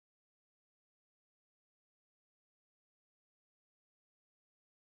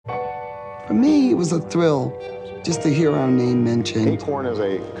For me, it was a thrill just to hear our name mentioned. Acorn is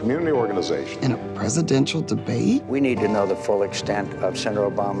a community organization. In a presidential debate? We need to know the full extent of Senator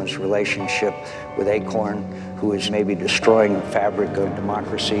Obama's relationship with Acorn, who is maybe destroying the fabric of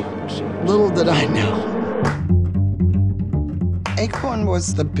democracy. Little did I know. Acorn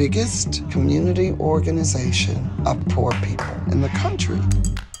was the biggest community organization of poor people in the country.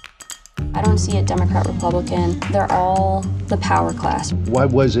 I don't see a Democrat, Republican. They're all the power class.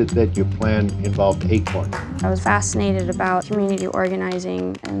 What was it that your plan involved Acorn? I was fascinated about community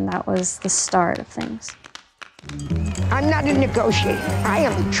organizing, and that was the start of things. I'm not a negotiator. I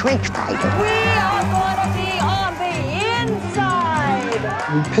am a trench fighter. We are going to be on the inside.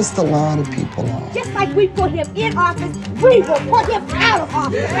 We pissed a lot of people off. Just like we put him in office, we will put him out of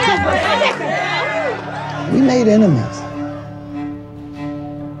office. We made enemies.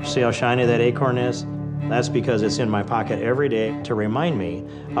 See how shiny that acorn is? That's because it's in my pocket every day to remind me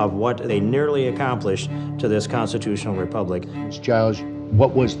of what they nearly accomplished to this constitutional republic. Ms. Giles,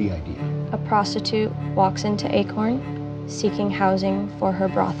 what was the idea? A prostitute walks into Acorn seeking housing for her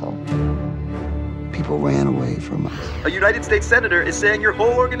brothel. People ran away from us. A United States Senator is saying your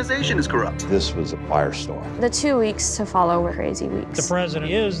whole organization is corrupt. This was a firestorm. The 2 weeks to follow were crazy weeks. The president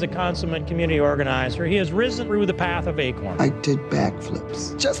is the consummate community organizer. He has risen through the path of Acorn. I did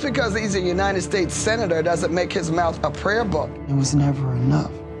backflips. Just because he's a United States Senator doesn't make his mouth a prayer book. It was never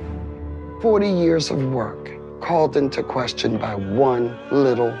enough. 40 years of work called into question by one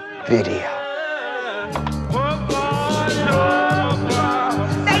little video.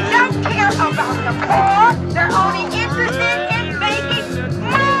 About the poor, they're only interested in making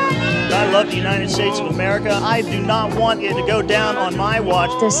money. I love the United States of America. I do not want it to go down on my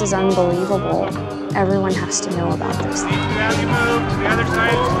watch. This is unbelievable. Everyone has to know about this.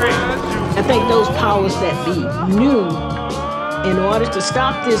 I think those powers that be knew in order to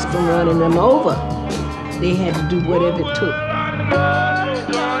stop this from running them over, they had to do whatever it took.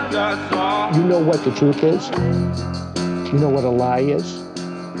 You know what the truth is? You know what a lie is?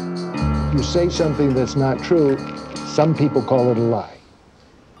 You say something that's not true, some people call it a lie.